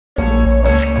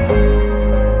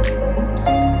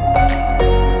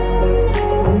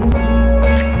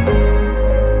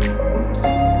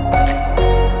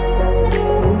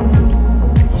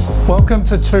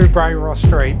Welcome to 2 Brae Ross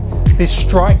Street. This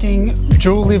striking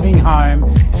dual living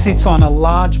home sits on a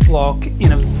large block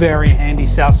in a very handy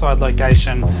southside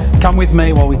location. Come with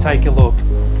me while we take a look.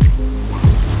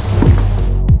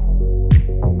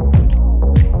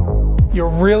 You're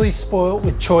really spoilt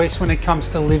with choice when it comes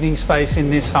to living space in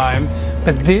this home,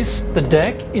 but the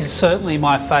deck, is certainly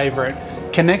my favourite.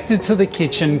 Connected to the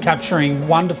kitchen, capturing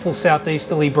wonderful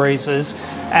southeasterly breezes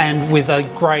and with a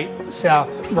great South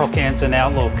Rockhampton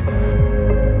outlook.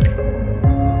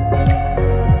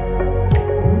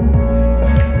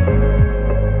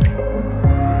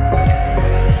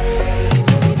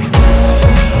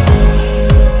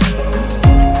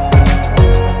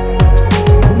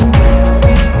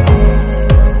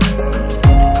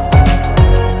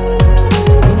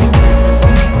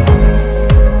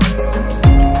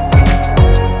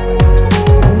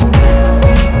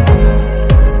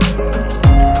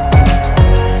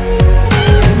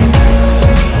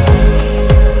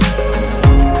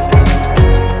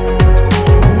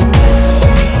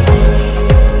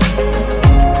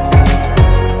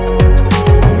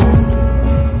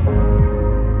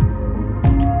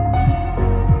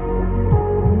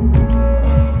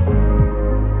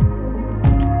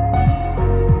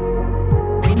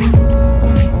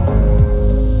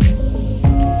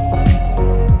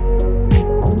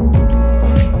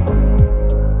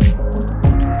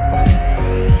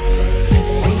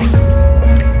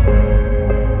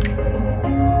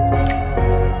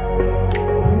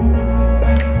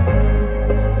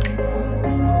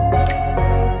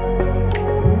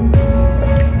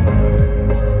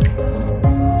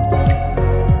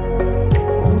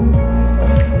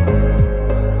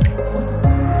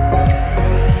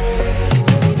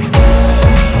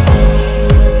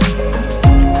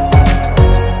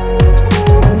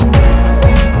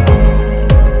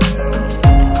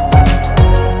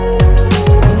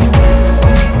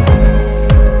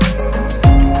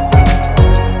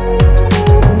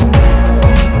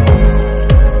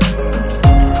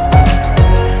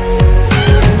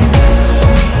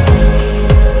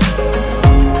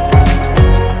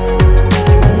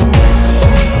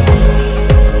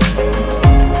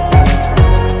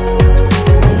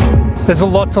 There's a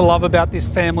lot to love about this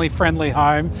family-friendly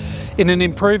home. In an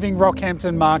improving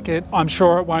Rockhampton market, I'm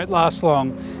sure it won't last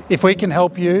long. If we can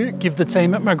help you, give the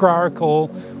team at McGrath a call.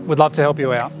 We'd love to help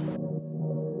you out.